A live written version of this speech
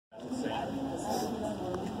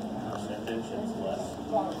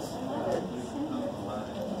The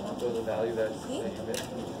value that you get.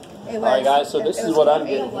 Alright guys, so this is what I'm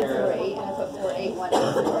getting here.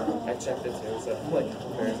 I checked it too, so like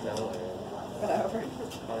compares now. Whatever.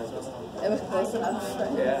 It was close enough.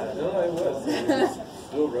 Yeah, no, it was. It was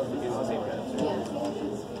still roughly using the same answer.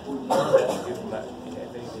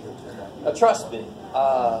 Now trust me,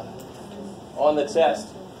 on the test,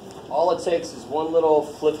 all it takes is one little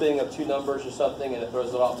flipping of two numbers or something and it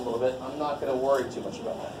throws it off a little bit. I'm not going to worry too much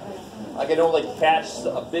about that. I can only catch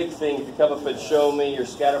a big thing if you come up and show me your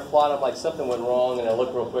scatter plot. I'm like, something went wrong, and I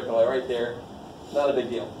look real quick, and I'm like, right there. Not a big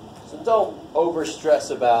deal. So don't over-stress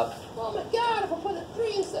about, oh my God, if I put a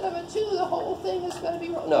 3 instead of a 2, the whole thing is going to be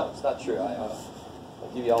wrong. No, it's not true. I'll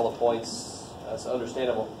give you all the points. That's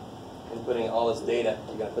understandable. In putting all this data,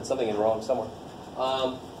 you're going to put something in wrong somewhere.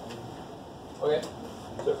 Okay.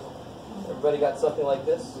 So everybody got something like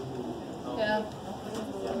this? Yeah.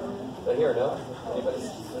 Right here, no? Anybody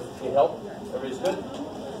need help? Everybody's good?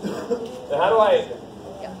 Now how do I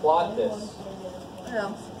plot this?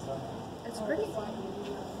 No. It's pretty.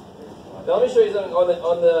 Now let me show you something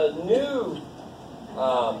on the new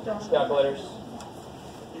calculators.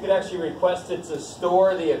 You can actually request it to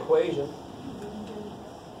store the equation.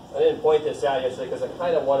 I didn't point this out yesterday because I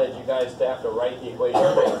kind of wanted you guys to have to write the equation.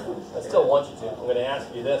 I still want you to. I'm going to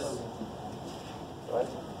ask you this. All right?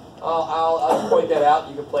 I'll just point that out.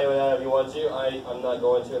 You can play with that if you want to. I'm not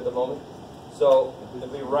going to at the moment. So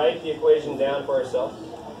if we write the equation down for ourselves.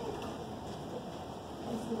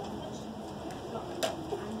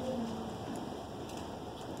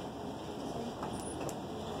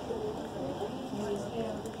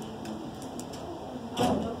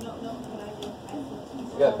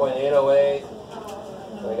 We got 0.808.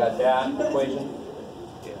 And I got that equation.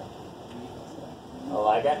 I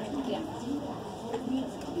like it. Yeah.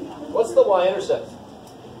 What's the y-intercept?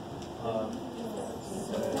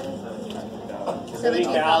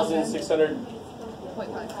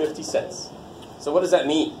 70,650 cents. So what does that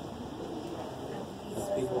mean?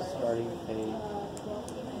 People starting paying.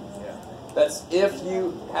 That's if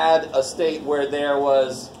you had a state where there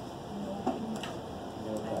was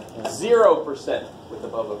 0% with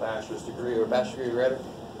above a bachelor's degree or a bachelor's degree greater.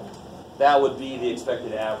 That would be the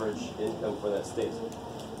expected average income for that state.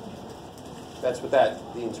 That's what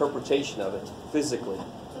the interpretation of it, physically.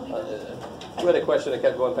 We had a question that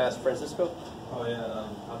kept going past Francisco. Oh yeah,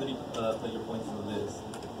 how did you put your points in the list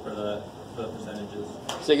for the percentages?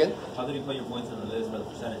 Say again? How did you put your points in the list for the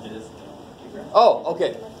percentages? Oh,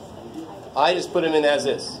 okay. I just put them in as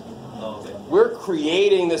is. Oh, okay. We're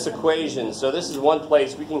creating this equation, so this is one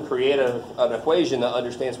place we can create an equation that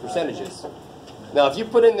understands percentages. Now, if you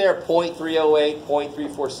put in there 0.308,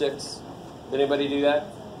 0.346, did anybody do that?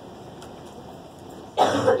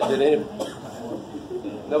 Did anybody?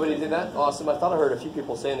 Nobody did that? Awesome. I thought I heard a few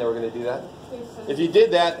people saying they were going to do that. If you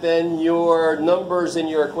did that, then your numbers in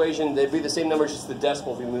your equation, they'd be the same numbers, just the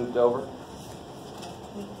decimal will be moved over.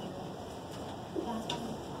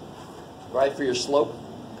 Right, for your slope?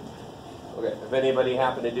 Okay, if anybody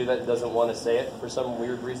happened to do that and doesn't want to say it for some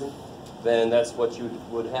weird reason, then that's what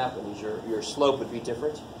would happen. Is your slope would be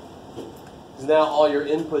different. Because now all your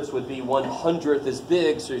inputs would be 1/100th as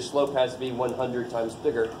big, so your slope has to be 100 times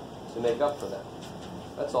bigger to make up for that.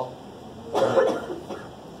 That's all.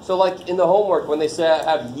 So like in the homework, when they say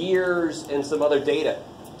have years and some other data,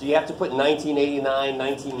 do you have to put 1989,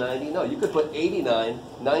 1990? No, you could put 89,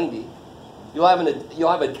 90. You'll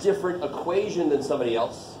have a different equation than somebody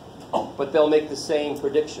else, but they'll make the same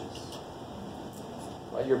predictions.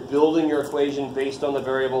 Right? You're building your equation based on the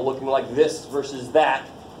variable looking like this versus that.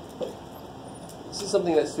 This is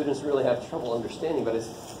something that students really have trouble understanding, but if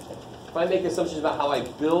I make assumptions about how I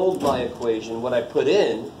build my equation, what I put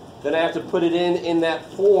in, then I have to put it in that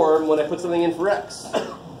form when I put something in for x.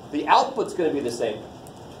 The output's going to be the same.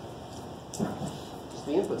 Just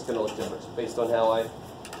the input's going to look different based on how I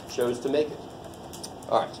chose to make it.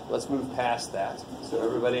 All right, let's move past that. So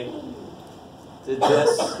everybody did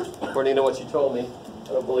this according to what you told me. I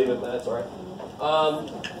don't believe it, but that's all right.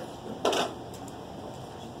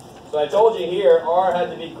 So I told you here, R had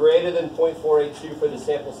to be greater than 0.482 for the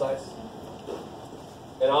sample size.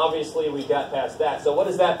 And obviously we got past that. So what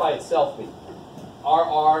does that by itself mean?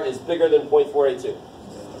 RR is bigger than 0.482.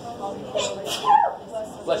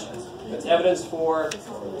 That's evidence for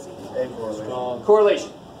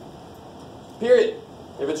correlation. Period.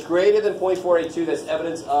 If it's greater than 0.482, that's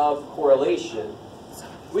evidence of correlation.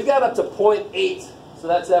 We got up to 0.8, so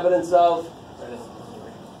that's evidence of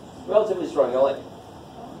relatively strong. You know, like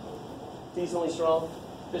decently strong,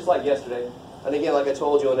 just like yesterday. And again, like I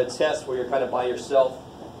told you on a test where you're kind of by yourself,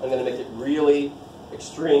 I'm going to make it really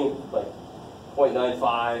extreme, like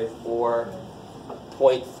 0.95 or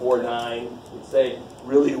 0.49. You'd say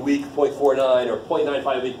really weak 0.49 or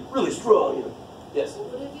 0.95 weak, really strong. You know. Yes?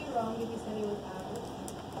 Would it be wrong if you said it was average?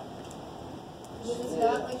 Because it's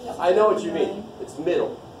not like this. I know what you mean. It's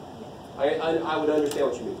middle. I would understand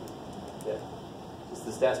what you mean. Yeah. Just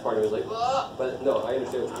the stats part of it was like, ah! But no, I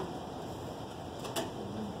understand what you mean.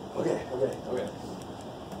 Okay.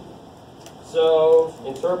 So,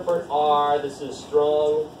 interpret R. This is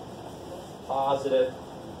strong, positive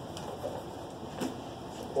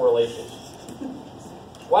correlation.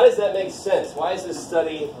 Why does that make sense? Why is this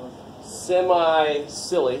study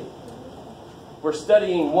semi-silly? We're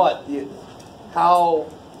studying what? How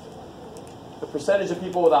the percentage of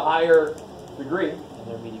people with a higher degree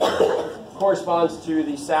corresponds to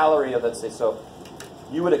the salary of, let's say, so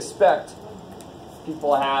you would expect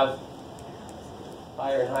people have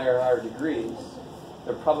higher and higher degrees.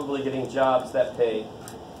 They're probably getting jobs that pay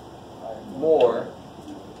more,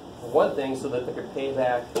 for one thing, so that they could pay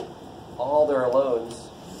back all their loans.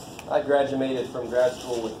 I graduated from grad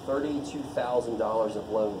school with $32,000 of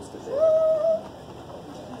loans to pay.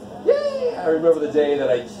 Yay! I remember the day that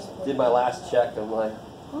I did my last check. I'm like,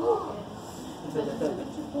 oh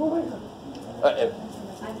my God.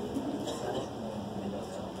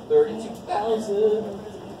 32,000.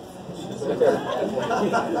 Just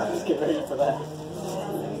get ready for that.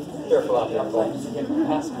 Careful out there.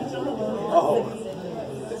 Oh.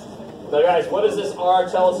 Now, guys, what does this R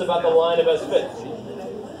tell us about the line of best fit?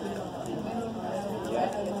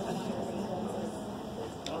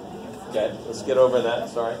 Okay, let's get over that.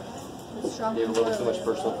 Sorry. Gave a little too much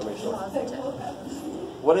personal information.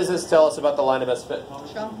 What does this tell us about the line of best fit?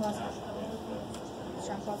 Strong positive.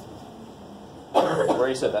 Strong positive. Where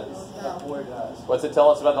you said that? No. What's it tell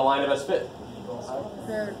us about the line of best fit?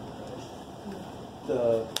 Third.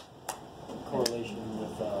 The correlation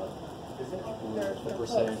with the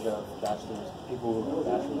percentage of people with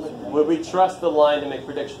bachelor's degrees. Would we trust the line to make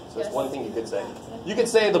predictions? That's one thing you could say. You could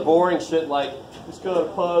say the boring shit like, it's got a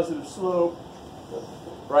positive slope.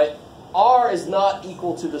 Right? R is not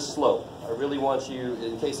equal to the slope. I really want you,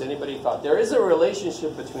 in case anybody thought, there is a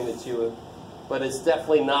relationship between the two, but it's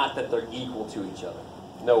definitely not that they're equal to each other.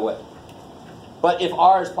 No way. But if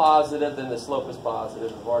R is positive, then the slope is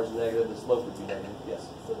positive. If R is negative, the slope would be negative. Yes?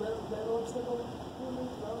 So relatively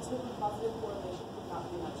positive correlation would not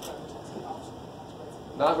be much better testing option.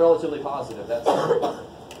 Not relatively positive. That's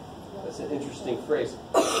an interesting phrase.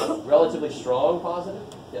 Relatively strong positive?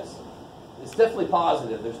 Yes. It's definitely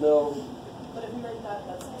positive. There's no But if you write that,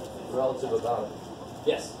 that's relative about it.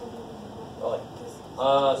 Yes. Really.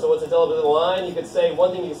 So what's it tell about the line? You could say,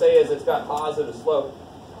 one thing you can say is it's got positive slope.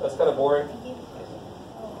 That's kind of boring.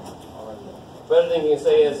 Better thing you can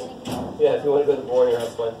say is, yeah, if you want to go to the boring,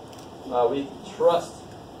 that's fine. We trust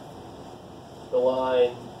the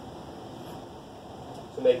line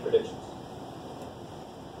to make predictions.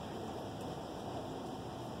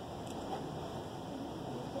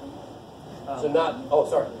 So not, oh,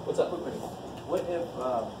 sorry, what's up? What if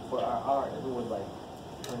for our R, if it was like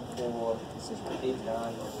 0.4,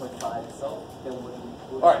 0.89, or 0.5, so then would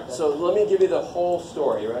All right, so let me give you the whole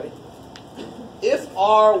story. Ready? If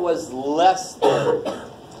R was less than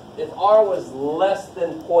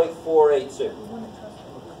 0.482,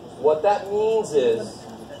 what that means is,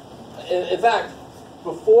 in fact,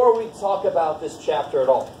 before we talk about this chapter at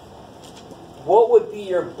all, what would be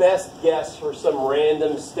your best guess for some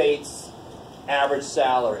random state's average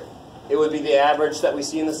salary? It would be the average that we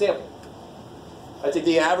see in the sample. I take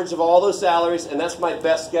the average of all those salaries, and that's my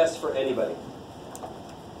best guess for anybody.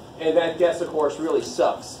 And that guess, of course, really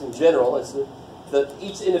sucks. In general, it's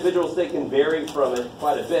each individual state can vary from it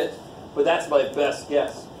quite a bit, but that's my best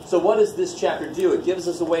guess. So what does this chapter do? It gives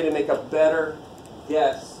us a way to make a better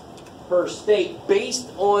guess per state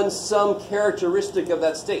based on some characteristic of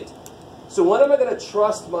that state. So when am I going to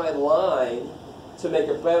trust my line to make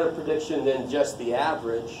a better prediction than just the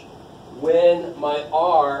average? When my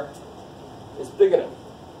R is big enough.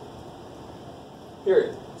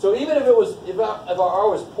 Period. So even if our R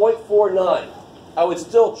was 0.49, I would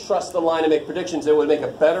still trust the line to make predictions. It would make a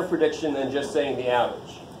better prediction than just saying the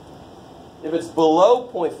average. If it's below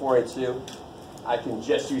 0.482, I can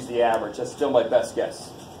just use the average. That's still my best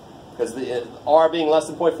guess. Because the R being less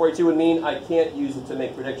than 0.482 would mean I can't use it to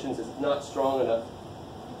make predictions. It's not strong enough.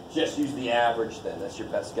 Just use the average then. That's your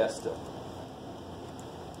best guess still.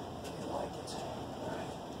 I like it. All right.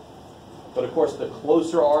 But of course, the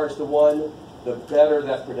closer R is to 1, the better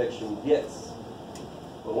that prediction gets.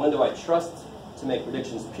 But when do I trust to make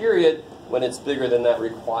predictions, period, when it's bigger than that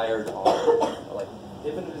required R? I like it.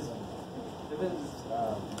 Even if it's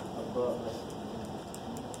above,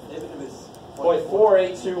 even if it's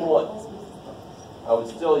 0.4821. I would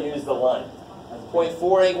still use the line.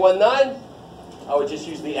 0.4819, I would just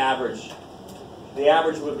use the average. The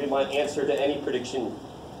average would be my answer to any prediction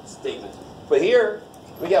statement. But here,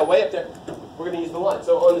 we got way up there. We're going to use the line.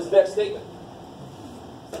 So on this next statement,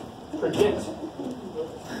 predict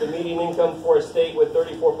the median income for a state with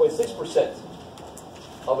 34.6%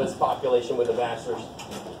 of its population with a bachelor's.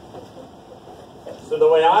 So the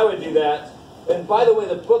way I would do that, and by the way,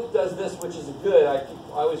 the book does this, which is good. I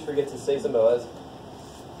always forget to say something about this.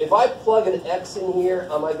 If I plug an X in here,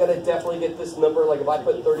 am I going to definitely get this number? Like if I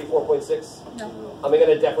put 34.6? No. Am I going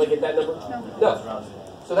to definitely get that number? No. No.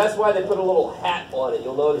 So that's why they put a little hat on it.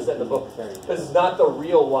 You'll notice that in the book. Because it's not the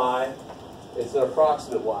real Y, it's an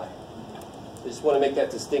approximate Y. I just want to make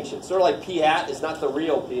that distinction. Sort of like P hat is not the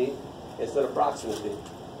real P, it's an approximate P.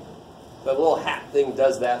 That little hat thing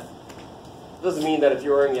does that. It doesn't mean that if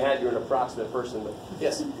you're wearing a hat, you're an approximate person, but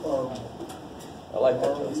yes. I like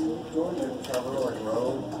that. Are you going to cover like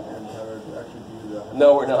road and how to actually do that?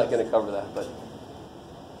 No, we're not going to cover that, but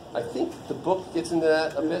I think the book gets into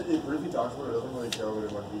that a bit. It briefly talks about it. It doesn't really cover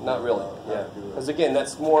it much detail. Not really, about how yeah. to do it. Because again,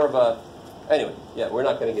 that's more of a, anyway, yeah, we're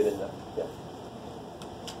not going to get into that. Yeah.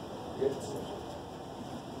 Good.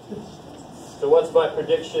 So what's my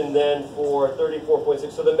prediction then for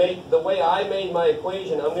 34.6? So the way I made my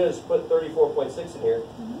equation, I'm going to just put 34.6 in here.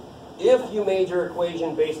 If you made your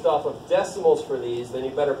equation based off of decimals for these, then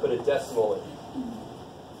you better put a decimal in.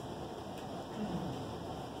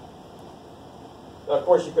 Now, of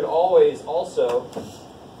course, you could always also,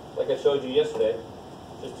 like I showed you yesterday,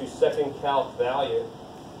 just do second calc value.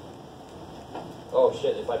 Oh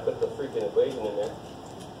shit, if I put the freaking equation in there.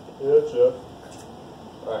 Yeah, Jeff.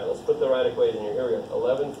 Alright, let's put the right equation here. Here we go.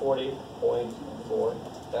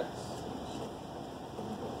 1140.4x.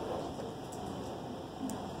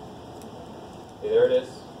 Okay, there it is.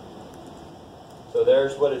 So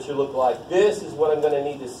there's what it should look like. This is what I'm going to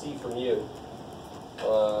need to see from you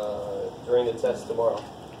during the test tomorrow.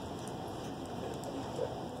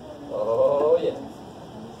 Oh, yeah.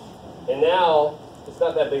 And now, it's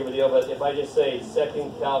not that big of a deal, but if I just say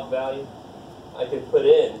second calc value, I can put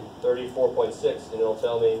in 34.6 and it'll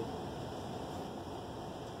tell me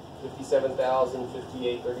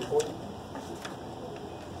 57,058.34.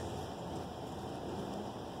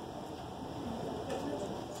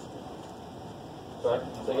 Sorry,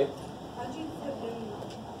 say again? How'd you put in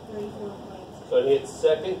 34 points? So I hit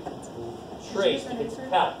second trace to get to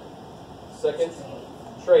calc. Second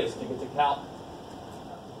trace to get to calc.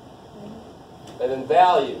 And then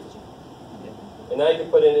value. And now you can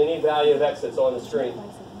put in any value of x that's on the screen.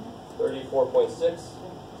 34.6.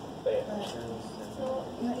 Bam. So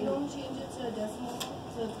you don't change it to a decimal,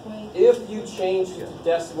 to point. If you change it to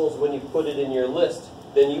decimals when you put it in your list,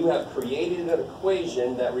 then you have created an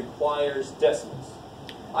equation that requires decimals.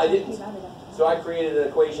 I didn't. So I created an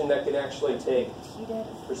equation that can actually take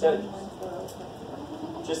percentages.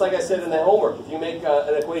 Just like I said in the homework, if you make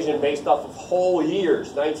an equation based off of whole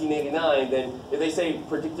years, 1989, then if they say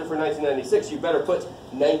predictor for 1996, you better put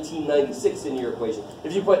 1996 in your equation.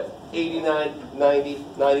 If you put 89, 90,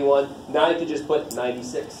 91, now you can just put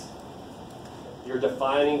 96. You're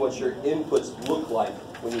defining what your inputs look like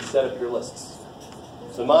when you set up your lists.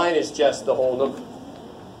 So mine is just the whole number,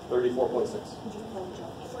 34.6.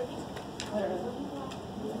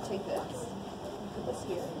 Take this. Put this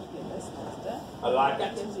here. Give this pasta. I like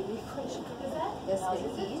it. Gives you the equation. Yes, the E.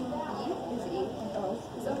 E is E. And O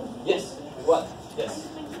is O. Yes. What? Yes.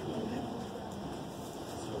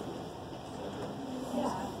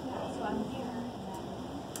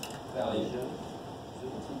 Value.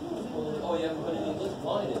 Oh, you haven't put any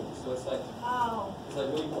line in, so it's like, Oh, it's like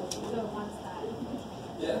really cool. so what's that?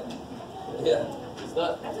 Yeah. Yeah. It's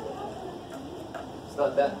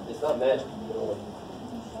not magic. You know,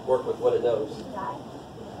 work with what it knows.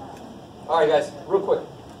 All right, guys, real quick.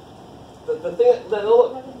 The thing,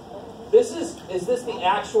 look, is this the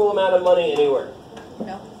actual amount of money anywhere?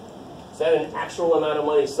 No. Is that an actual amount of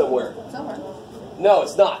money somewhere? Somewhere. No,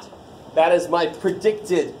 it's not. That is my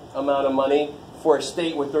predicted amount of money for a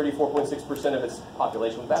state with 34.6% of its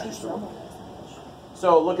population with bachelor's degree.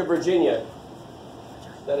 So look at Virginia,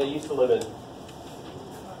 that I used to live in.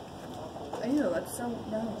 Ew, that's so,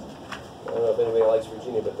 no. I don't know if anybody likes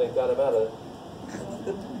Virginia, but thank God about it.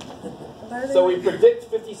 Why are they So we predict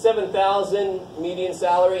 57,000 median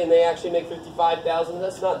salary, and they actually make 55,000.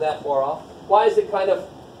 That's not that far off. Why is it kind of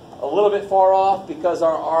a little bit far off? Because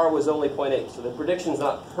our R was only 0.8. So the prediction's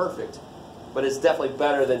not perfect, but it's definitely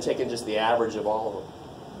better than taking just the average of all of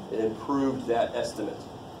them. It improved that estimate.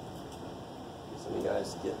 Some of you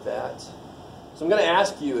guys get that. So I'm going to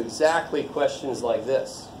ask you exactly questions like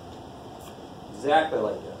this. exactly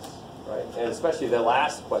like this, right? And especially the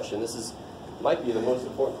last question. This might be the most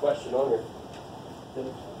important question on here.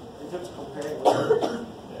 In terms of comparing,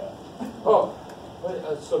 Oh,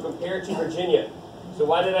 so compared to Virginia. So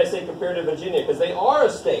why did I say compared to Virginia? Because they are a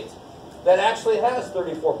state that actually has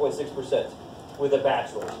 34.6% with a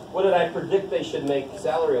bachelor's. What did I predict they should make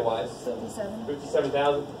salary-wise? 57.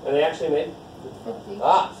 57,000, and they actually made 50.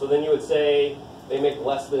 So then you would say they make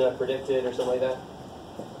less than I predicted or something like that?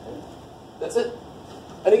 That's it.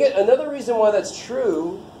 And again, another reason why that's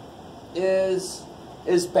true is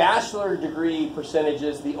bachelor degree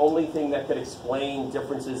percentages the only thing that could explain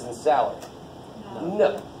differences in salary?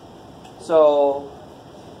 No. So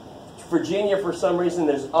Virginia, for some reason,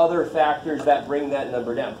 there's other factors that bring that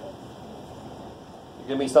number down. There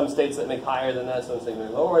can be some states that make higher than that, some states make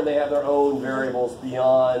lower, and they have their own variables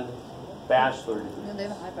beyond bachelor degree. Yeah, they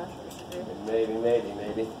have a high bachelor's degree.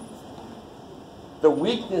 Maybe. The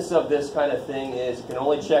weakness of this kind of thing is you can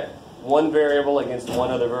only check one variable against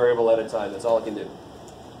one other variable at a time. That's all it can do.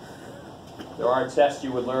 There are tests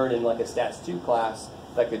you would learn in like a Stats 2 class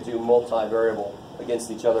that could do multi-variable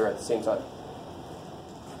against each other at the same time.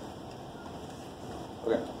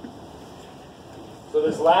 Okay. So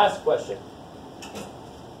this last question.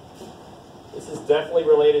 This is definitely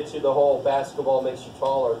related to the whole basketball makes you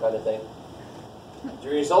taller kind of thing. Do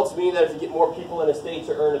your results mean that if you get more people in a state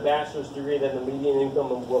to earn a bachelor's degree, then the median income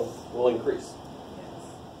will increase?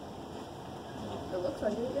 It looks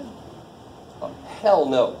like it, yeah. Oh, hell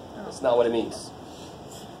no. That's not what it means.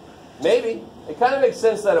 Maybe. It kind of makes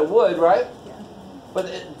sense that it would, right? Yeah.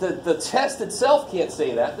 But the test itself can't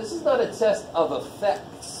say that. This is not a test of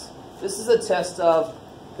effects. This is a test of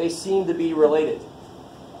they seem to be related.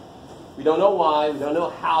 We don't know why. We don't know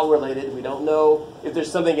how related. We don't know if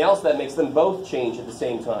there's something else that makes them both change at the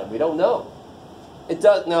same time. We don't know. It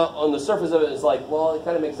does. Now, on the surface of it, it's like, well, it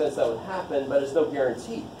kind of makes sense that would happen, but it's no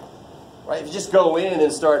guarantee. Right? If you just go in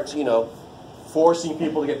and start, forcing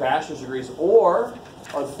people to get bachelor's degrees, or,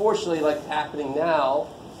 unfortunately, like happening now,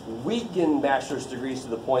 weaken bachelor's degrees to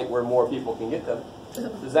the point where more people can get them,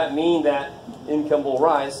 does that mean that income will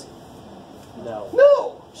rise? no.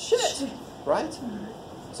 No! Shit! Right?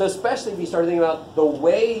 So especially if you start thinking about the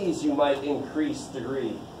ways you might increase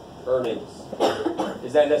degree earnings,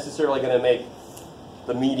 is that necessarily going to make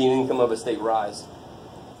the median income of a state rise?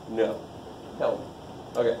 No. Hell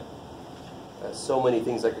no. Okay. There's so many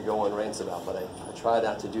things I could go on rants about, but I try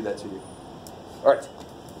not to do that to you. All right.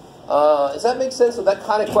 Does that make sense of that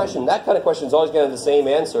kind of question? That kind of question is always going to have the same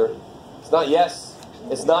answer. It's not yes.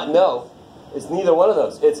 It's not no. It's neither one of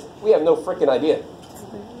those. It's we have no freaking idea.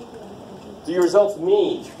 Do your results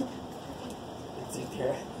mean?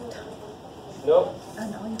 Nope.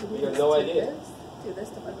 You have no idea. Do this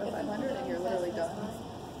divided by 500 and you're literally done.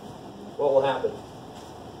 What will happen?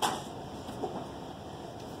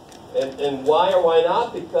 And why or why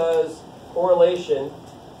not? Because correlation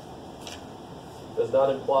does not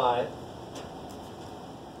imply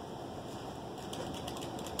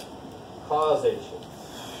causation.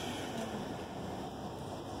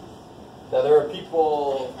 Now there are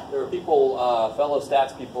people, fellow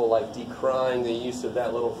stats people like decrying the use of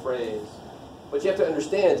that little phrase. But you have to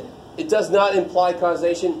understand, it does not imply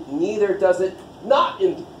causation, neither does it not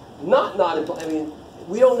imply, I mean,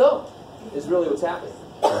 we don't know is really what's happening.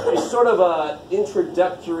 It's sort of an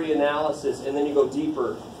introductory analysis, and then you go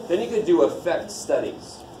deeper. Then you could do effect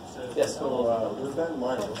studies. Yes? So, with that in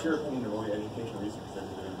mind, what's your opinion of all the education research that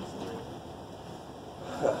you're doing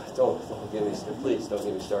recently? Don't get me started. Please don't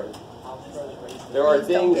get me started. There are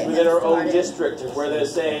things within our own district where they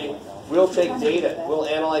say, we'll take data, we'll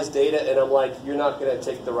analyze data, and I'm like, you're not going to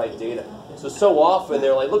take the right data. So often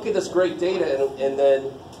they're like, look at this great data, and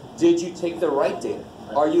then, did you take the right data?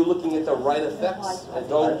 Are you looking at the right effects? And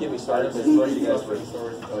don't get me started, because most of you guys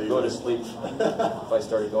would go to sleep if I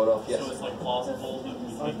started going off. Yes? So it's like plausible that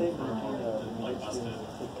we can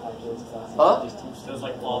Huh? So it's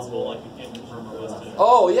like plausible, like you can confirm or listed.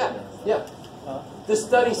 Oh, yeah. This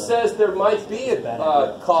study says there might be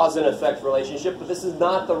a cause and effect relationship, but this is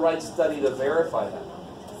not the right study to verify that.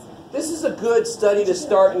 This is a good study to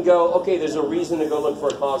start and go, okay, there's a reason to go look for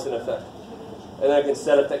a cause and effect. And then I can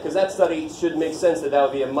set up that, because that study should make sense that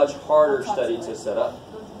would be a much harder study to set up.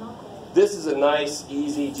 This is a nice,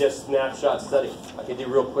 easy, just snapshot study. I can do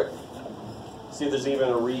real quick. See if there's even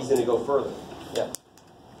a reason to go further. Yeah.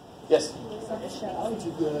 Yes?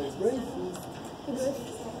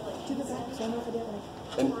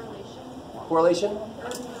 And correlation?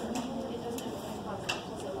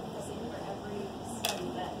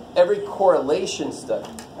 Every correlation study.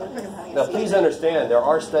 Now, please understand, there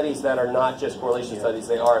are studies that are not just correlation studies,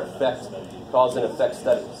 they are cause and effect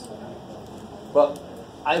studies. But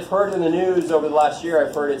I've heard in the news over the last year,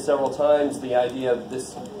 I've heard it several times, the idea of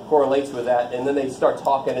this correlates with that, and then they start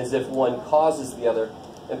talking as if one causes the other.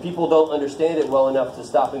 And people don't understand it well enough to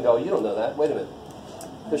stop and go, you don't know that, wait a minute.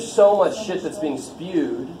 There's so much shit that's being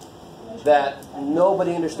spewed that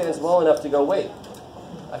nobody understands well enough to go, wait,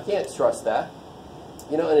 I can't trust that.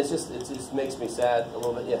 You know, and it just makes me sad a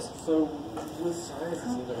little bit, yes. So, with science, it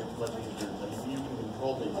seems like it's much easier. I mean, you can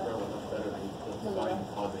control the experiment much better than find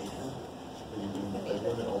causation. Than you can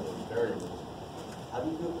limit all those variables. How do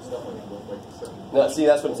you do it with stuff like certain... No, see,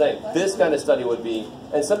 that's what I'm saying. This kind of study would be,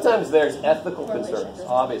 and sometimes there's ethical concerns,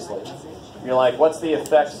 obviously. You're like, what's the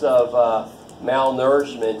effects of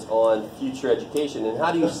malnourishment on future education? And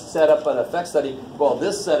how do you set up an effect study? Well,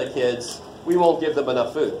 this set of kids, we won't give them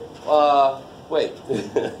enough food. Wait.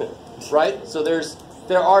 Right? So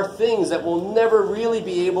there are things that we'll never really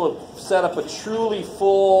be able to set up a truly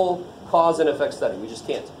full cause and effect study. We just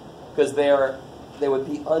can't. Because they would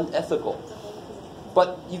be unethical.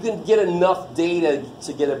 But you can get enough data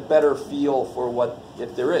to get a better feel for what,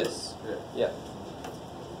 if there is. Yeah.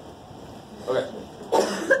 Okay.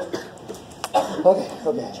 Okay.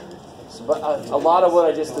 So, but a lot of what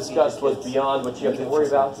I just discussed was beyond what you have to worry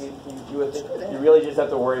about. You really just have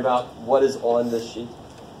to worry about what is on this sheet.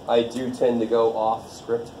 I do tend to go off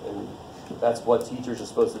script, and that's what teachers are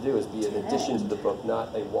supposed to do, is be an addition to the book,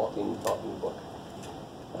 not a walking, talking book.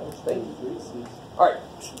 Thank you. All right.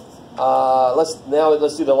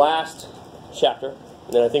 Let's do the last chapter,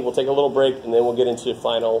 and then I think we'll take a little break, and then we'll get into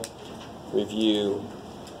final review.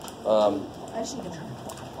 I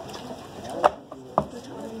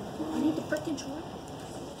need the frickin' chart.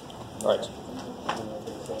 All right.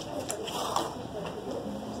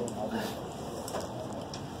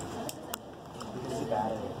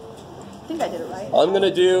 I think I did it right. I'm going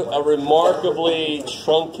to do a remarkably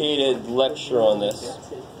truncated lecture on this.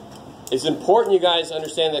 It's important you guys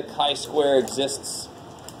understand that chi-square exists,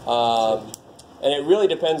 and it really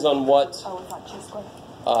depends on what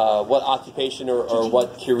occupation or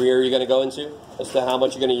what career you're going to go into as to how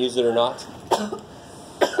much you're going to use it or not. I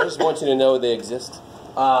just want you to know they exist.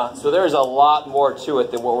 So there's a lot more to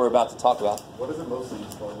it than what we're about to talk about. What is it mostly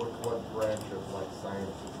used for? What branch of like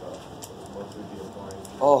science and stuff would it mostly be applying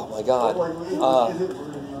to? Oh my God.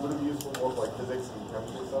 Would it be useful more for like physics and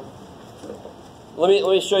chemistry stuff? Let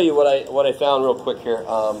me show you what I found real quick here.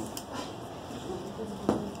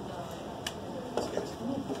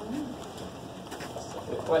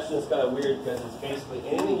 The question is kind of weird because it's basically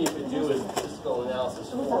anything you could do is statistical analysis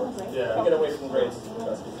for. Yeah. You get away from grades. I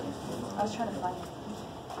was trying to find it.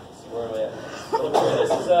 Where am I at? So look here.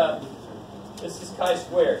 This is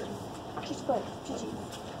chi-squared. Chi-squared. Chi-chi.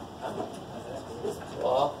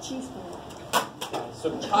 Well, Chi-squared.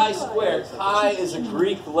 so chi-squared. Chi is a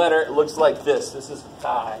Greek letter. It looks like this. This is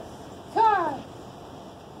chi. Chi.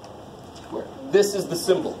 This is the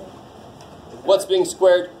symbol. What's being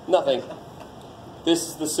squared? Nothing. This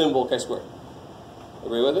is the symbol chi-squared.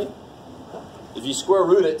 Agree with me? If you square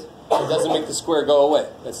root it, it doesn't make the square go away.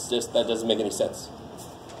 That doesn't make any sense.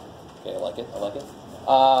 Okay, I like it.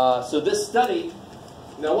 So this study,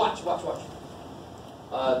 now watch.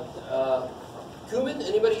 Cumin,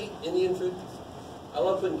 anybody Indian food? I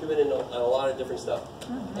love putting cumin in a lot of different stuff.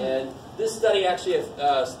 Mm-hmm. And this study actually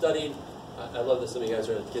studied, I love that some of you guys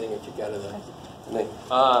are getting a kick out of that.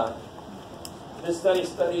 This study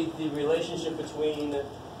studied the relationship between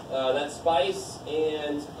that spice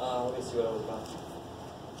and, let me see what it was about.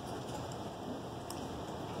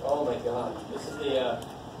 Oh my God, this is the,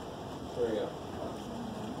 here we go.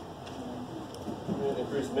 It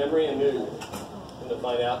improves memory and mood. Come to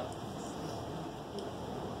find out.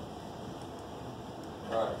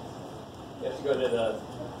 Alright. You have to go to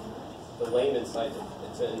the layman site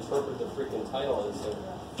to interpret the freaking title of this thing.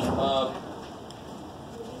 Alright,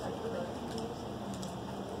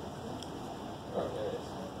 there it is.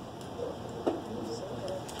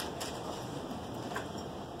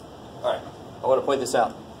 Alright, I want to point this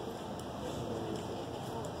out.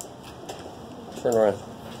 Turn around.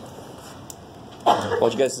 I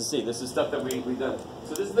want you guys to see. This is stuff that we've done.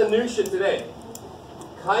 So this is the new shit today.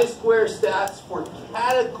 Chi-square stats for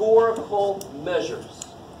categorical measures.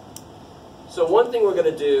 So one thing we're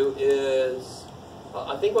going to do is,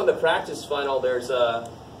 I think on the practice final there's A,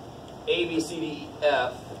 B, C, D, E,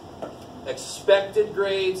 F, expected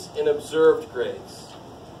grades and observed grades.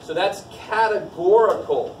 So that's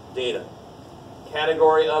categorical data.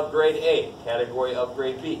 Category of grade A, category of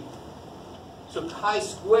grade B. So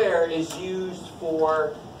chi-square is used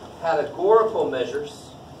for categorical measures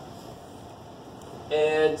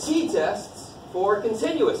and t-tests for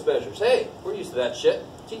continuous measures. Hey, we're used to that shit.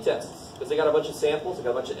 T-tests. because they got a bunch of samples, they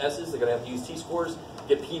got a bunch of S's, they're going to have to use t-scores,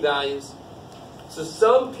 get p-values. So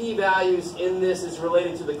some p-values in this is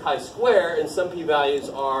related to the chi-square, and some p-values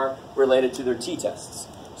are related to their t-tests.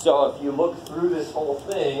 So if you look through this whole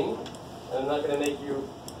thing, and I'm not going to make you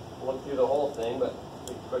look through the whole thing, but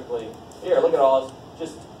quickly, here, look at all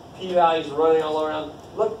this, just p-values running all around.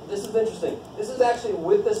 Look, this is interesting. This is actually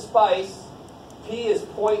with the spice, p is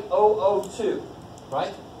 0.002,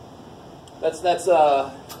 right? That's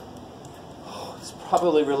it's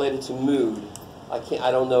probably related to mood. I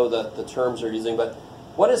don't know the terms they're using, but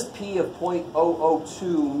what does p of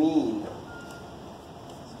 0.002 mean?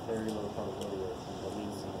 Very low probability.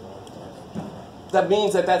 That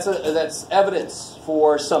means that that's evidence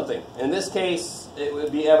for something. In this case, it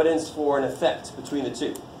would be evidence for an effect between the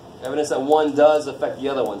two. Evidence that one does affect the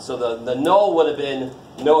other one. So the null would have been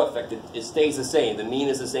no effect. It stays the same. The mean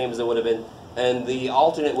is the same as it would have been. And the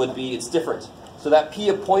alternate would be it's different. So that p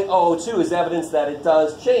of 0.002 is evidence that it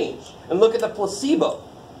does change. And look at the placebo.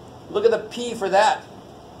 Look at the p for that.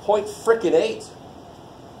 0.8.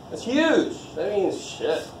 That's huge. That means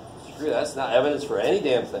shit. Screw that. That's not evidence for any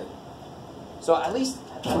damn thing. So at least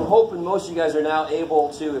I'm hoping most of you guys are now able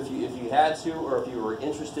to, if you had to or if you were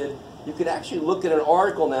interested, you could actually look at an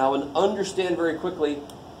article now and understand very quickly,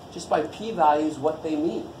 just by p-values, what they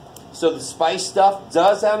mean. So the spice stuff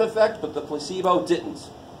does have an effect, but the placebo didn't.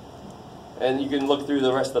 And you can look through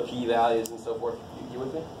the rest of the p-values and so forth. You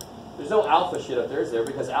with me? There's no alpha shit up there, is there?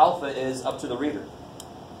 Because alpha is up to the reader.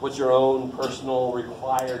 What's your own personal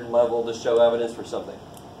required level to show evidence for something?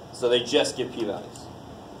 So they just give p-values.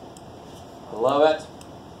 I love it.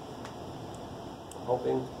 I'm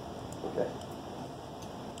hoping. Okay.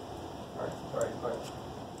 All right.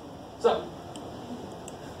 So,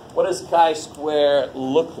 what does chi-square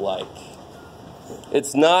look like?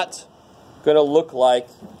 It's not going to look like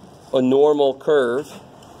a normal curve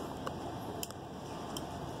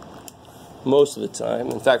most of the time.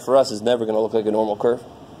 In fact, for us, it's never going to look like a normal curve.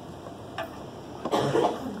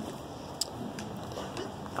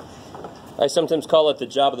 I sometimes call it the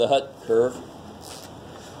Jabba the Hutt curve,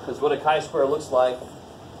 because what a chi-square looks like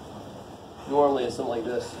normally is something like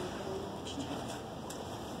this.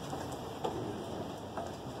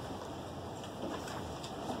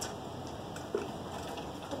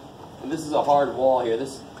 And this is a hard wall here.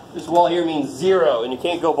 This wall here means 0, and you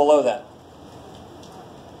can't go below that.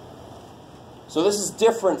 So this is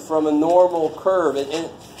different from a normal curve,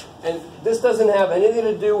 and this doesn't have anything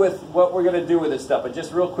to do with what we're going to do with this stuff. But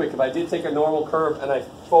just real quick, if I did take a normal curve and I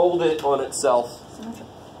fold it on itself,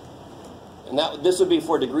 and this would be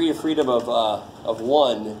for a degree of freedom of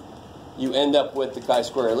 1, you end up with the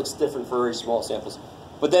chi-square. It looks different for very small samples.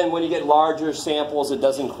 But then when you get larger samples, it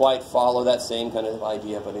doesn't quite follow that same kind of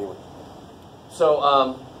idea. But anyway.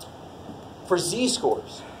 So for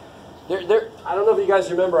z-scores, I don't know if you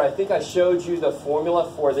guys remember, I think I showed you the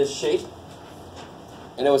formula for this shape.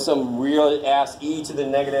 And it was some real ass e to the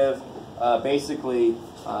negative, basically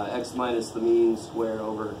x minus the mean squared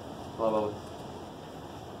over blah, blah, blah.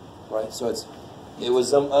 Right, so it was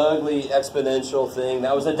some ugly exponential thing.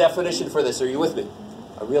 That was the definition for this. Are you with me?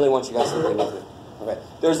 I really want you guys to think with me. Okay.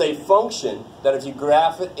 There's a function that if you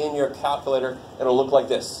graph it in your calculator, it'll look like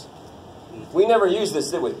this. We never used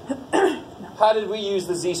this, did we? How did we use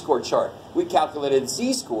the z-score chart? We calculated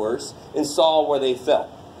z-scores and saw where they fell.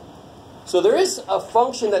 So there is a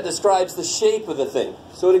function that describes the shape of the thing.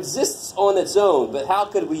 So it exists on its own, but how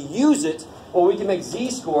could we use it? Well, we can make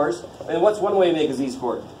z-scores. And what's one way to make a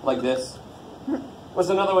z-score? Like this. What's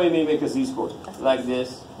another way to make a z-score? Like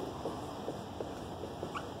this.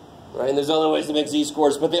 Right? And there's other ways to make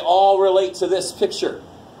z-scores, but they all relate to this picture.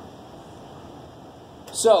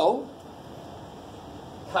 So,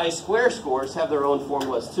 chi-square scores have their own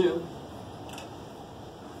formulas too.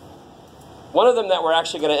 One of them that we're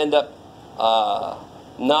actually going to end up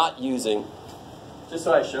not using, just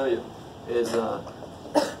so I show you, is,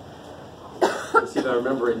 let's see if I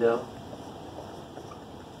remember it now.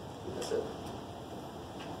 That's it.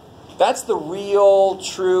 That's the real,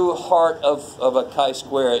 true heart of a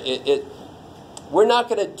chi-square. We're not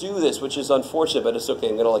going to do this, which is unfortunate, but it's okay.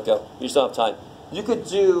 I'm going to let go. You just don't have time. You could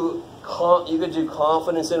do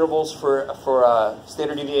confidence intervals for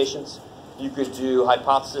standard deviations. You could do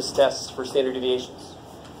hypothesis tests for standard deviations.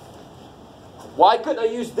 Why couldn't I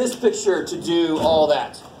use this picture to do all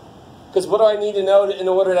that? Because what do I need to know in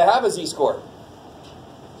order to have a z-score?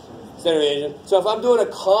 Standard deviation. So if I'm doing a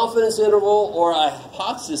confidence interval or a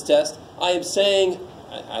hypothesis test, I am saying,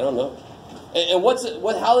 I don't know. And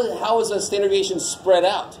how is a standard deviation spread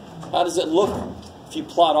out? How does it look? If you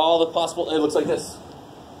plot all the possible, it looks like this.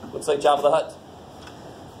 Looks like Jabba the Hutt.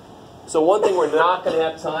 So one thing we're not going to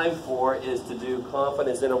have time for is to do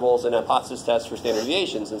confidence intervals and hypothesis tests for standard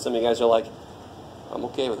deviations. And some of you guys are like, I'm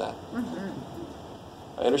okay with that.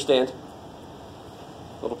 I understand.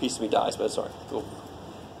 A little piece of me dies, but it's all right. Cool.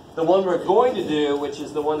 The one we're going to do, which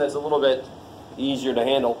is the one that's a little bit easier to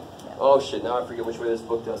handle. Oh shit, now I forget which way this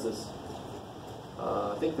book does this.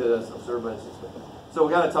 I think that's observance. So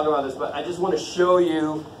we got to talk about this, but I just want to show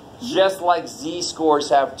you, just like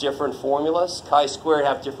z-scores have different formulas, chi-squared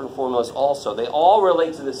have different formulas also. They all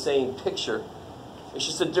relate to the same picture. It's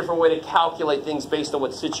just a different way to calculate things based on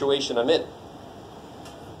what situation I'm in.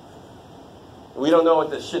 We don't know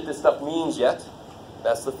what this stuff means yet.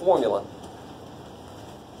 That's the formula.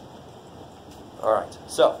 All right,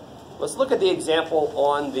 so let's look at the example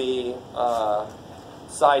on the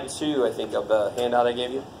side 2, I think, of the handout I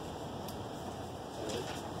gave you.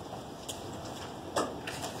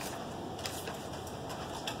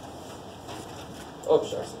 Oh,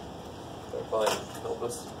 sorry. Fine. Help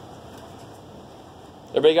us.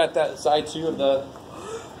 Everybody got that side 2 of the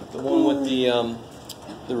one with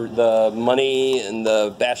the money and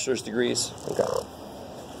the bachelor's degrees? Okay.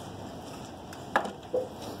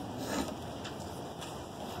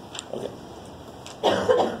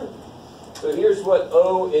 So here's what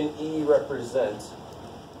O and E represent.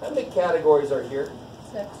 How many categories are here?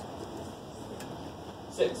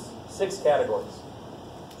 6. 6 categories.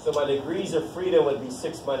 So my degrees of freedom would be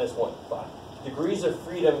 6 minus 1, 5. Degrees of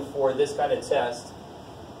freedom for this kind of test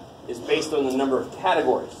is based on the number of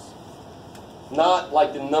categories, not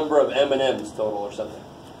like the number of M&Ms total or something.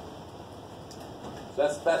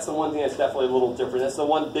 So that's the one thing that's definitely a little different. That's the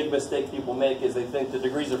one big mistake people make, is they think the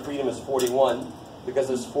degrees of freedom is 41 because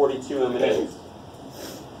there's 42 M&Ms.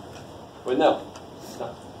 But no, it's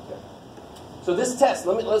not. Okay. So this test,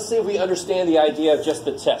 let's see if we understand the idea of just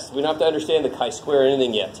the test. We don't have to understand the chi-square or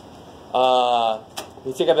anything yet.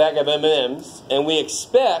 We take a bag of M&Ms, and we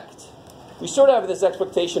sort of have this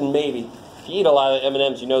expectation maybe. If you eat a lot of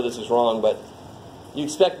M&Ms, you know this is wrong, but you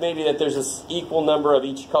expect maybe that there's this equal number of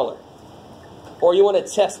each color. Or you want to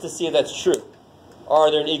test to see if that's true.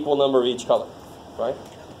 Are there an equal number of each color? Right?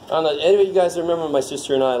 I don't know, any of you guys remember my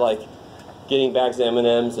sister and I, like, getting bags of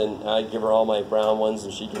M&Ms, and I'd give her all my brown ones,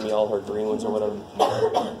 and she'd give me all her green ones or whatever.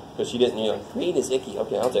 Because she didn't, green is icky.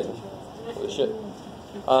 Okay, I'll take them. Holy shit.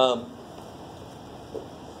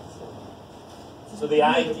 So the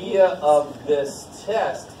idea of this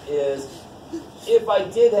test is, if I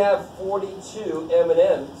did have 42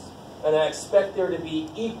 M&Ms, and I expect there to be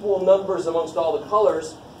equal numbers amongst all the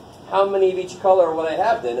colors, how many of each color would I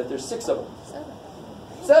have then if there's 6 of them?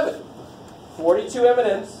 7. 42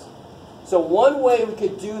 M&Ms. So one way we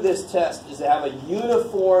could do this test is to have a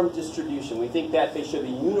uniform distribution. We think that they should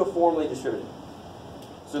be uniformly distributed.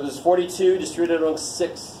 So there's 42 distributed among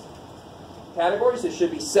 6 categories. There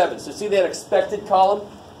should be 7. So see that expected column?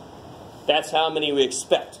 That's how many we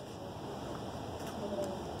expect.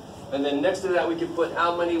 And then next to that we can put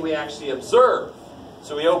how many we actually observe.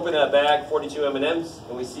 So we open a bag, 42 M&Ms,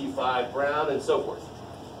 and we see 5 brown and so forth.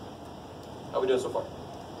 How are we doing so far?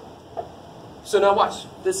 So now watch.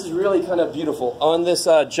 This is really kind of beautiful. On this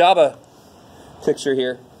Jabba picture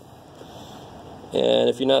here, and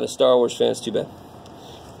if you're not a Star Wars fan, it's too bad.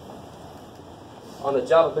 On the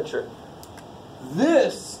Jabba picture,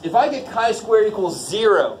 this, if I get chi-squared equals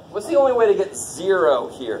 0, what's the only way to get 0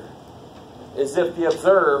 here? Is if the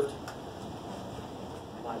observed.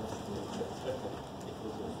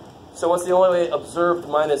 So what's the only way observed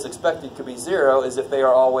minus expected could be 0 is if they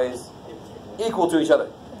are always equal to each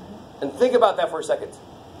other. And think about that for a second.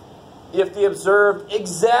 If the observed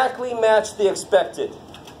exactly match the expected,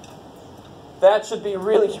 that should be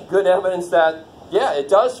really good evidence that, yeah, it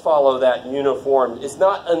does follow that uniform. It's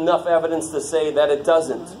not enough evidence to say that it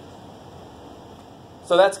doesn't.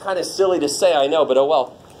 So that's kind of silly to say, I know, but oh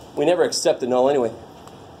well. We never accept the null anyway.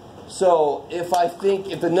 So if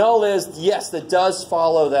the null is, yes, that does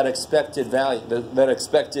follow that expected value, that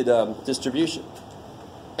expected distribution.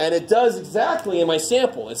 And it does exactly in my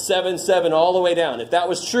sample. It's 7, 7 all the way down. If that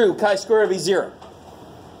was true, chi-square would be 0.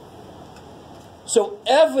 So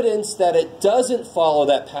evidence that it doesn't follow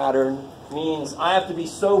that pattern means I have to be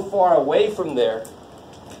so far away from there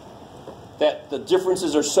that the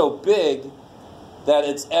differences are so big that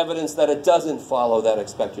it's evidence that it doesn't follow that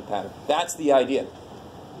expected pattern. That's the idea.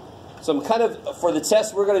 So I'm kind of, for the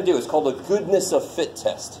test we're going to do, it's called a goodness of fit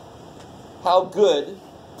test. How good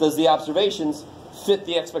does the observations fit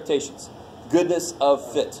the expectations? Goodness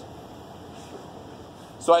of fit.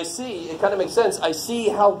 So I see, it kind of makes sense, I see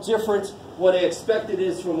how different what I expected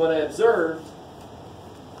is from what I observed.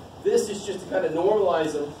 This is just to kind of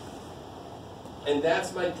normalize them. And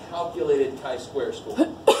that's my calculated chi-square score.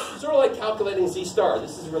 sort of like calculating Z star.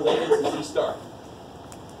 This is related to Z star.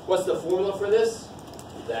 What's the formula for this?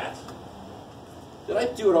 That. Did I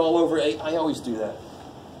do it all over 8? I always do that.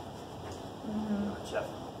 Jeff.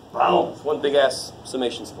 Boom. It's one big ass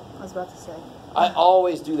summation score. I was about to say. I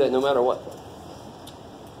always do that no matter what.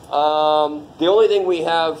 The only thing we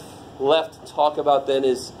have left to talk about then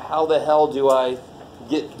is how the hell do I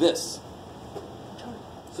get this?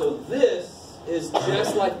 So this is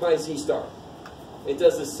just like my Z star. It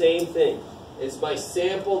does the same thing. It's my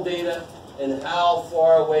sample data and how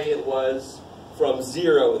far away it was from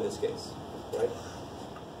 0 in this case, right?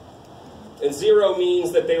 And 0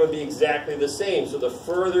 means that they would be exactly the same. So the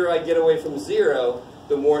further I get away from 0,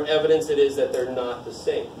 the more evidence it is that they're not the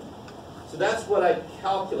same. So that's what I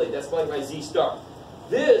calculate. That's like my Z star.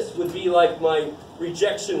 This would be like my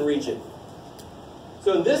rejection region.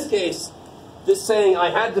 So in this case, this saying I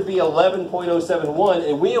had to be 11.071,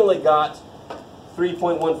 and we only got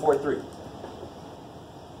 3.143.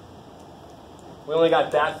 We only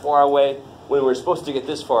got that far away when we were supposed to get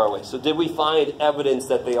this far away. So did we find evidence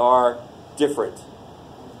that they are different?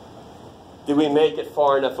 Did we make it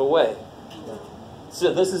far enough away?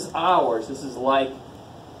 So this is ours. This is like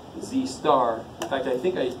Z star. In fact, I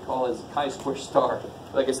think I call it chi-square star.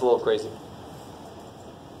 That gets a little crazy.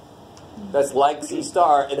 That's like Z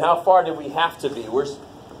star. And how far did we have to be?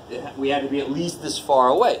 We had to be at least this far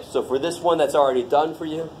away. So for this one that's already done for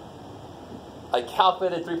you, I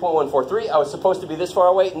calculated 3.143. I was supposed to be this far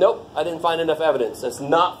away. Nope, I didn't find enough evidence. That's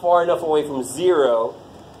not far enough away from 0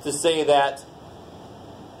 to say that,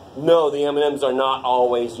 no, the M&Ms are not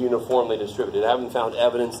always uniformly distributed. I haven't found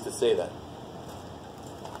evidence to say that.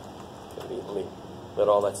 Let me let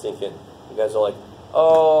all that sink in. You guys are like,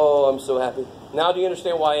 oh, I'm so happy. Now do you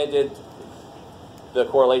understand why I did the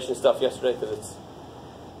correlation stuff yesterday? Because it's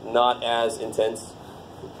not as intense.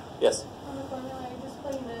 Yes? On the formula, you're just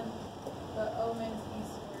putting in the O minus B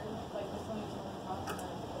squared, like the 22 on top and then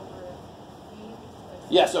over E.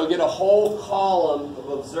 Yeah, so I get a whole column of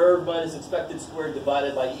observed minus expected squared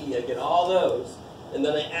divided by E. I get all those, and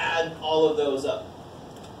then I add all of those up.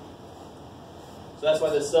 So that's why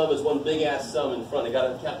the sum is one big-ass sum in front. I got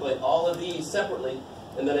to calculate all of these separately,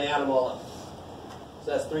 and then I add them all up.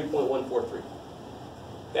 So that's 3.143.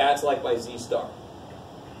 That's like my Z star.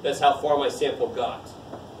 That's how far my sample got.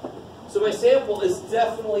 So my sample is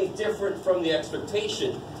definitely different from the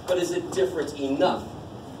expectation, but is it different enough?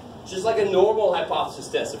 Just like a normal hypothesis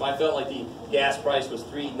test. If I felt like the gas price was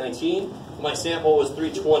 $3.19, my sample was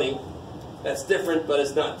 $3.20, that's different, but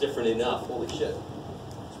it's not different enough. Holy shit.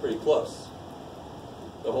 It's pretty close.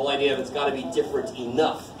 The whole idea of it's got to be different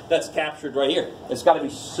enough. That's captured right here. It's got to be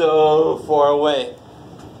so far away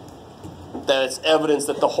that it's evidence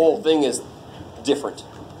that the whole thing is different.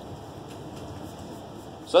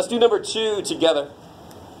 So let's do number 2 together.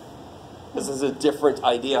 This is a different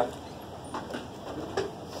idea.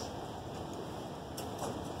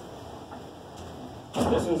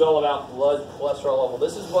 This one's all about blood cholesterol level.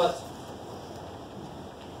 This is what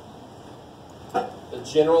the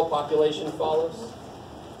general population follows,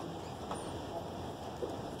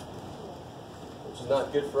 which is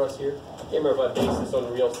not good for us here. I can't remember if I based this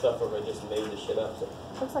on real stuff or if I just made this shit up. So.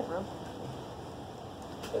 Looks like room.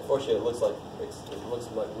 Unfortunately, it looks like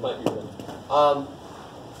it might be real.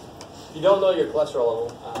 If you don't know your cholesterol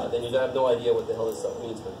level, then you have no idea what the hell this stuff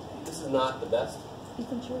means. But this is not the best.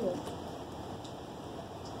 Ethan Cheerio.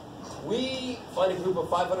 We find a group of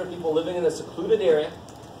 500 people living in a secluded area.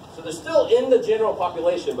 So they're still in the general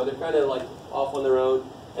population, but they're kind of like off on their own.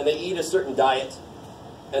 And they eat a certain diet.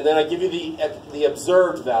 And then I give you the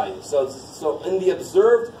observed value. So in the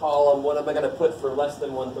observed column, what am I going to put for less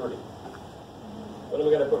than 130? What am I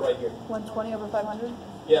going to put right here? 120 over 500?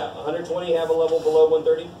 Yeah, 120 have a level below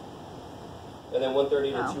 130. And then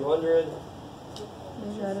 130 to 200.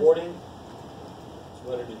 240.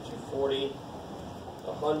 200 to 240.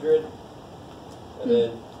 100. And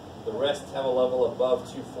then the rest have a level above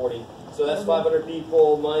 240. So that's 500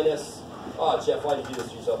 people minus... Oh, Jeff, why did you do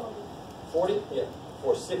this to yourself? 40? Yeah.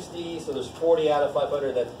 460. So there's 40 out of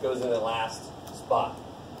 500 that goes in the last spot.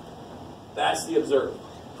 That's the observed.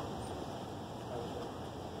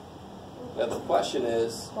 Now the question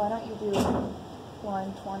is... Why don't you do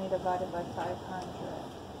 120 divided by 500?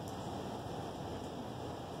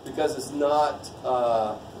 Because it's not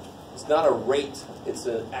a rate, it's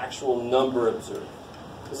an actual number observed.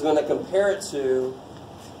 Because I'm going to compare it to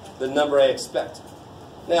the number I expect.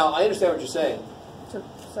 Now, I understand what you're saying.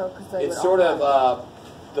 It's sort of,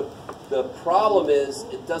 the problem is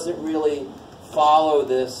it doesn't really follow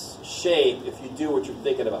this shape if you do what you're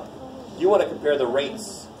thinking about. You want to compare the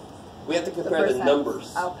rates. We have to compare the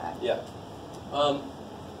numbers. Okay. Yeah.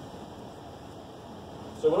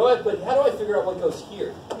 So how do I figure out what goes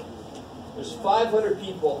here? There's 500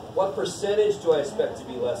 people. What percentage do I expect to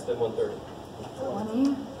be less than 130?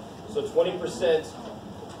 20. So 20%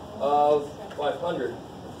 of 500.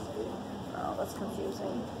 Oh, that's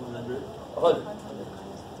confusing. 100. 100.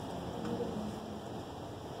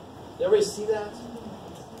 Everybody see that?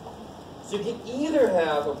 So you can either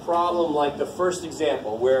have a problem like the first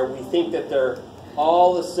example where we think that they're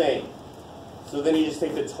all the same. So then you just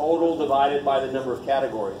take the total divided by the number of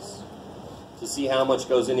categories to see how much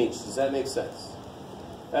goes in each. Does that make sense?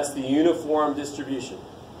 That's the uniform distribution.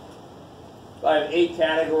 If I have 8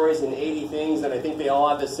 categories and 80 things and I think they all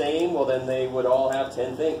have the same, well then they would all have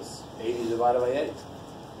 10 things. 80 divided by 8.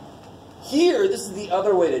 Here, this is the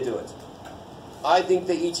other way to do it. I think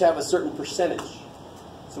they each have a certain percentage.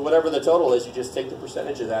 So whatever the total is, you just take the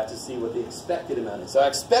percentage of that to see what the expected amount is. So I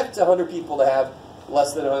expect 100 people to have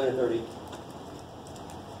less than 130.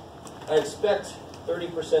 I expect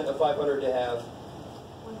 30% of 500 to have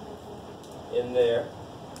in there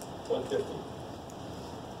 150.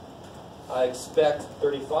 I expect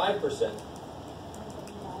 35%.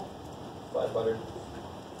 500.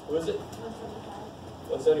 Who is it?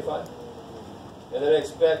 175. And then I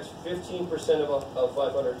expect 15% of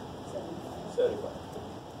 500. 75.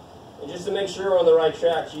 And just to make sure we're on the right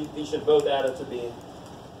track, these should both add up to be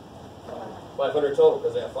 500 total,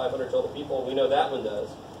 because they have 500 total people. We know that one does.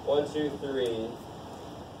 1, 2, 3,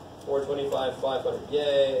 425, 500.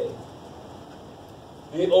 Yay!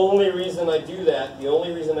 The only reason I do that, the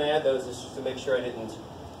only reason I add those is just to make sure I didn't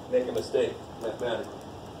make a mistake mathematically.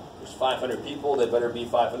 There's 500 people, they better be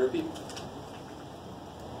 500 people.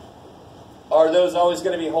 Are those always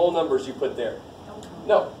going to be whole numbers you put there?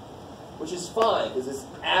 No. Which is fine, because this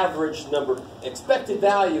average number, expected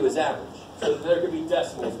value is average. So there could be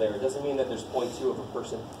decimals there. It doesn't mean that there's 0.2 of a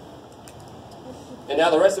person. And now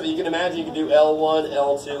the rest of it, you can imagine you can do L1,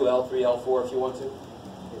 L2, L3, L4 if you want to.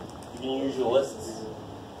 You can use your lists.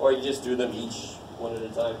 Or you can just do them each one at a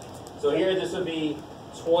time. So here this would be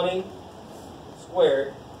 20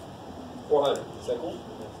 squared, 400. Is that cool?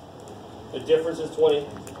 The difference is 20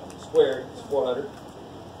 squared is 400.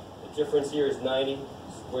 The difference here is 90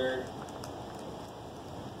 squared.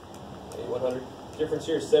 100. Difference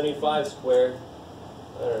here is 75 squared.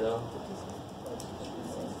 I don't know.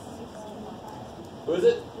 Who is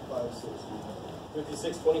it?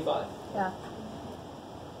 5625. Yeah.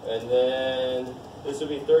 And then this would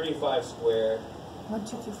be 35 squared. 1,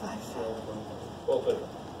 2, 3, 5. Open.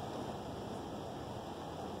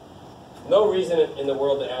 No reason in the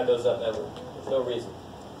world to add those up ever. There's no reason.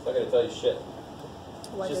 It's not going to tell you shit.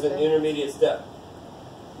 It's just an intermediate step.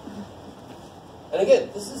 And again,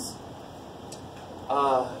 this is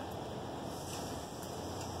I'm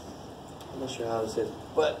not sure how to say it,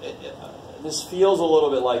 but this feels a little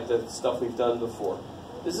bit like the stuff we've done before.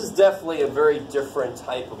 This is definitely a very different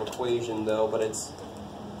type of equation, though, but it's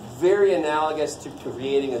very analogous to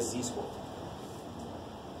creating a z-score.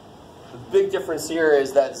 The big difference here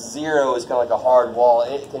is that 0 is kind of like a hard wall.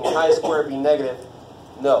 Can chi-square be negative?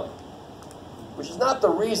 No. Which is not the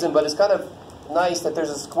reason, but it's kind of nice that there's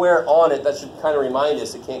a square on it that should kind of remind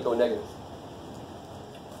us it can't go negative.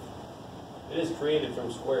 It is created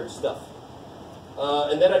from squared stuff.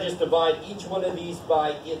 And then I just divide each one of these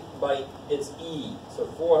by its e. So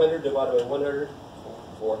 400 divided by 100,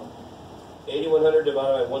 4. 8100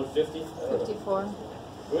 divided by 150, 54.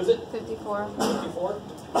 Who is it? 54. 54?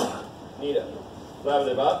 Nita. Blah,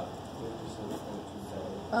 blah, blah.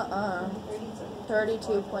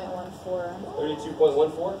 32.14.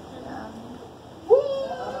 32.14? Yeah.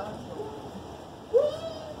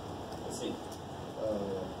 Let's see.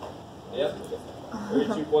 Yep.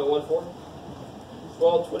 32.14?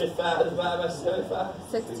 1225 divided by 75?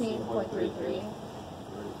 16.33.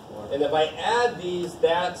 And if I add these,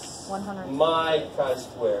 that's 100. my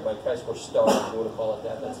chi-square, my chi-square star, if you want to call it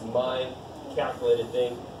that. That's my calculated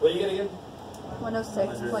thing. What are you going to get?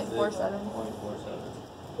 106.47.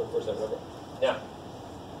 0.47, okay.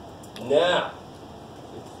 Now,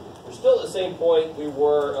 we're still at the same point we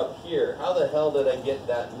were up here. How the hell did I get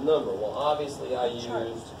that number? Well, obviously I used,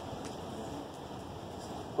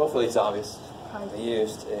 hopefully it's obvious. I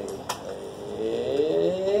used a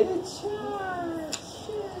chart.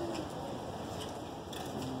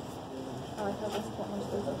 I like how this point was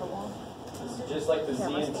through the wall. This is just like the Z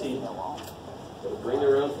and T. The wall. So bring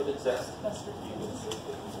your own for the test.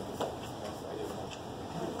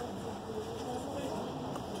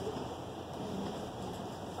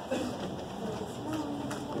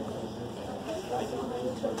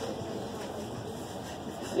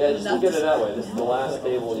 Yeah, just look at it that way. This is the last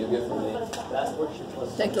table you get from me. That's what you're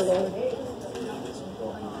supposed to Thank the Lord.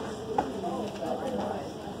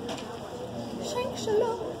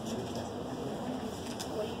 Shalom.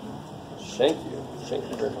 Thank you. Thank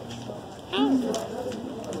you very much. I'm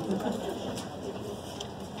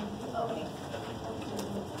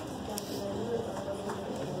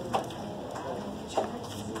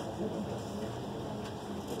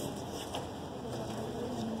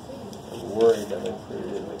worried that my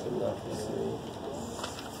creative I cannot be seen.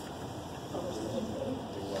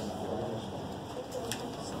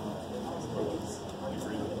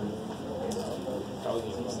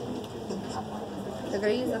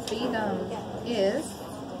 Degrees of freedom is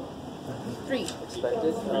 3.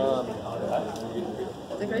 Expected?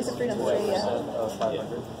 Degrees of freedom is 3, yeah. Of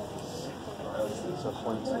 500. So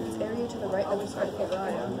What's area to the right of this critical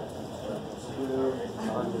value?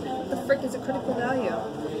 0.2. The frick is a critical value?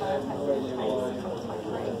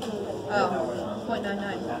 Oh,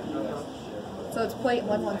 0.99. So it's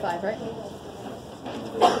 0.115, right?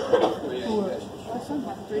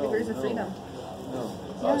 3 degrees of freedom.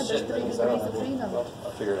 Yeah, there's 3 degrees of freedom.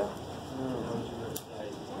 I'll figure it out.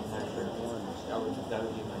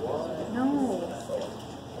 No.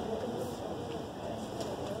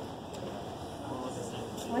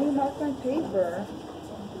 Why you mark my paper?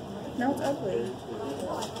 Now it's ugly.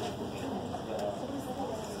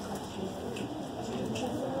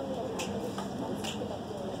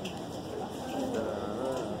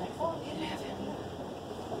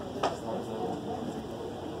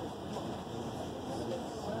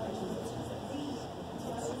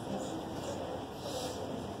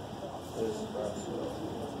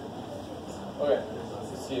 Okay,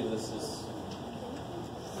 let's see if this is...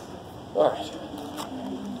 Alright.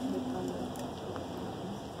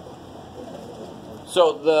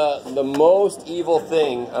 So the most evil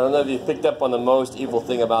thing, I don't know if you picked up on the most evil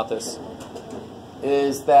thing about this,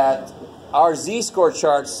 is that our z-score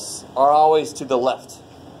charts are always to the left.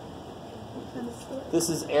 This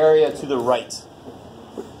is area to the right.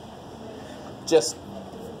 Just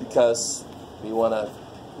because we want to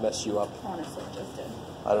mess you up. Honestly, just did.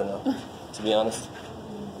 I don't know, to be honest.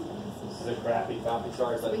 This is a crappy copy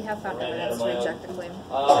chart. So we have found evidence to reject the claim.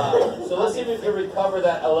 So let's see if we can recover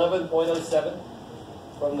that 11.07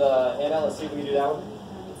 from the handout. Let's see if we can do that one.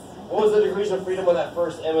 What was the degrees of freedom on that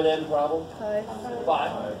first M&N problem? 5.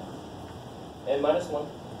 5. And minus 1.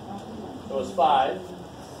 So it was 5.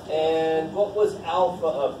 And what was alpha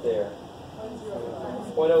up there?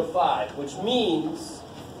 0.05, which means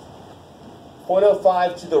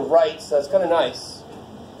 0.05 to the right, so that's kind of nice.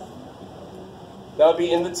 That would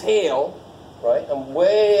be in the tail, right? I'm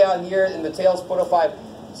way out here, in the tail is 0.05.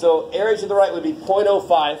 So area to the right would be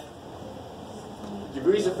 0.05.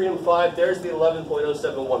 Degrees of freedom 5, there's the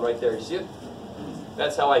 11.071 right there. You see it?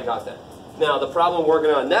 That's how I got that. Now, the problem we're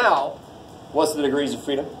working on now, what's the degrees of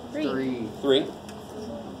freedom? 3. 3.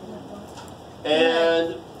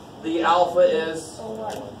 And the alpha is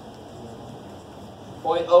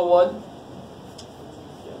 0.01.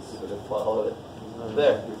 Yes, could have followed it.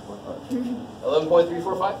 There.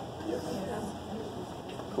 11.345? Yes.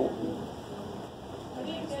 Cool.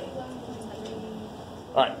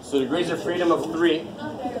 Alright, so degrees of freedom of 3.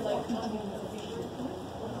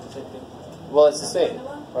 Well, it's the same,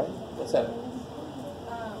 right? What's that?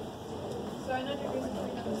 So I know degrees of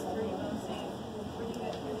freedom is 3, but I'm saying, where do you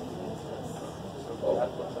get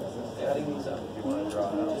Adding these up, if you want to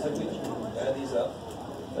draw it out. Simply add these up.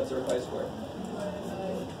 That's our chi-square.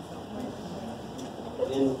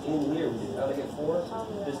 In here, how to get 4?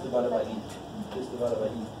 Just divided by each. Just divided by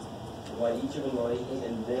each. Divide each of them by each,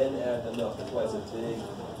 and then add them up. That's why it's a big.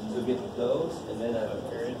 So get those, and then add a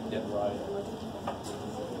period. Get right.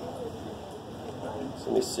 So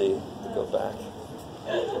let me see. Go back.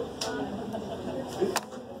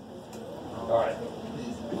 All right.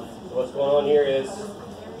 So what's going on here is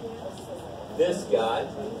this guy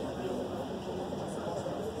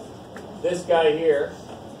here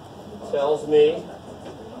tells me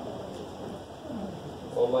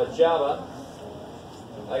on my Java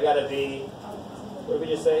I got to be, what did we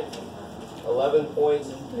just say?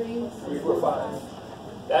 11.345.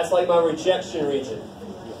 That's like my rejection region.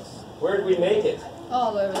 Where did we make it?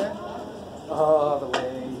 All over there. The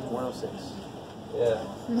way 106. Yeah.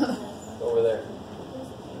 Over there.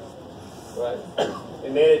 Right. We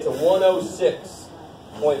made it to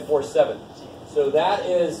 106.47. So that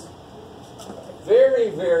is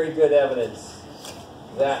very, very good evidence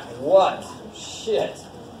that what? Shit.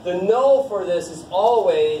 The null for this is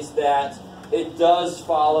always that it does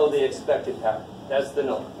follow the expected pattern. That's the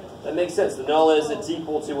null. That makes sense. The null is it's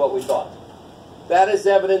equal to what we thought. That is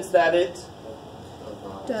evidence that it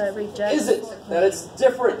isn't, that it's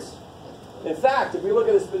different. In fact, if we look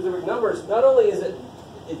at the specific numbers, not only is it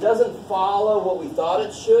doesn't follow what we thought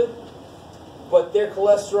it should, but their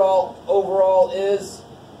cholesterol overall is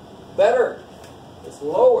better. It's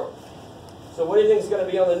lower. So what do you think is going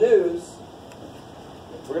to be on the news?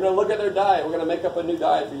 We're going to look at their diet. We're going to make up a new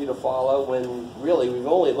diet for you to follow when really we've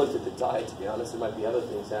only looked at the diet, to be honest. There might be other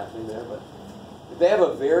things happening there, but if they have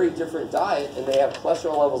a very different diet and they have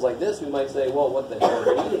cholesterol levels like this, we might say, well, what the hell are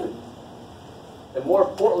they eating? And more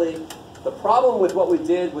importantly, the problem with what we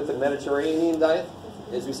did with the Mediterranean diet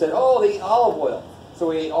is we said, oh, they eat olive oil. So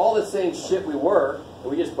we ate all the same shit we were,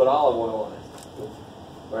 and we just put olive oil on it.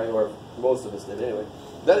 Right? Or most of us did anyway.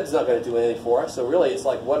 That's not going to do anything for us. So really, it's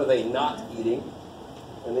like, what are they not eating?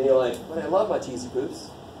 And then you're like, but I love my cheesy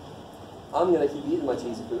poops. I'm going to keep eating my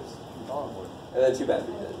cheesy poops. And then too bad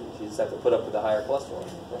for you. You just have to put up with the higher cholesterol.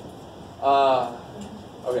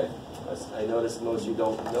 Okay. I noticed most of you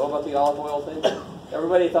don't know about the olive oil thing.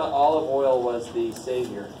 Everybody thought olive oil was the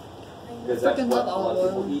savior. Because that's what a lot of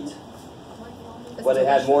people eat. But it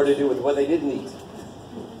had more to do with what they didn't eat.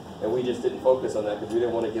 And we just didn't focus on that because we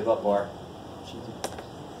didn't want to give up our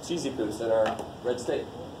cheesy poops and our red steak.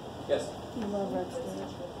 Yes? I love red steak.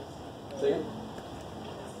 Say again?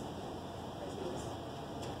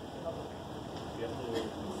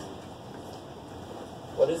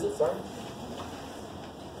 What is it? Sorry?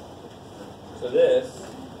 So this,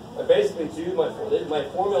 I basically do my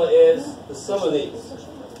formula is the sum of these.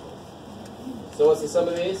 So what's the sum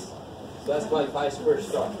of these? So that's my chi-square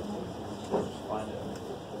star.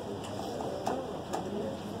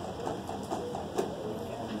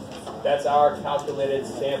 That's our calculated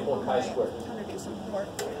sample chi-square.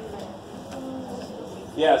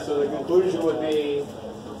 Yeah, so the conclusion would be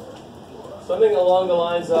something along the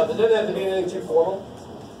lines of, it doesn't have to be anything too formal.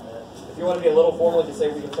 If you want to be a little formal, you can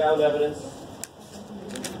say we found evidence.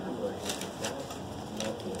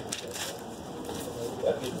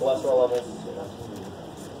 Got these cholesterol levels.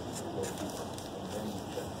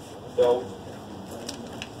 Don't.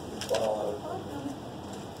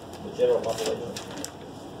 The general population.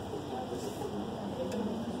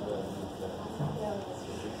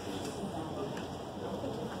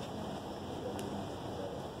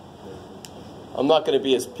 I'm not going to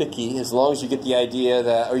be as picky as long as you get the idea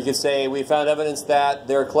that, or you can say we found evidence that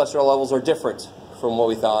their cholesterol levels are different from what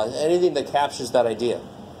we thought. Anything that captures that idea,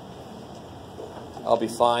 I'll be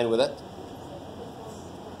fine with it.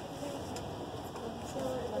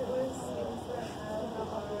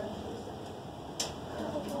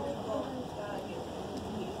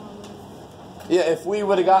 Yeah, if we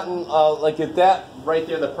would have gotten, like if that right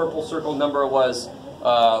there, the purple circle number was,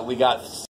 we got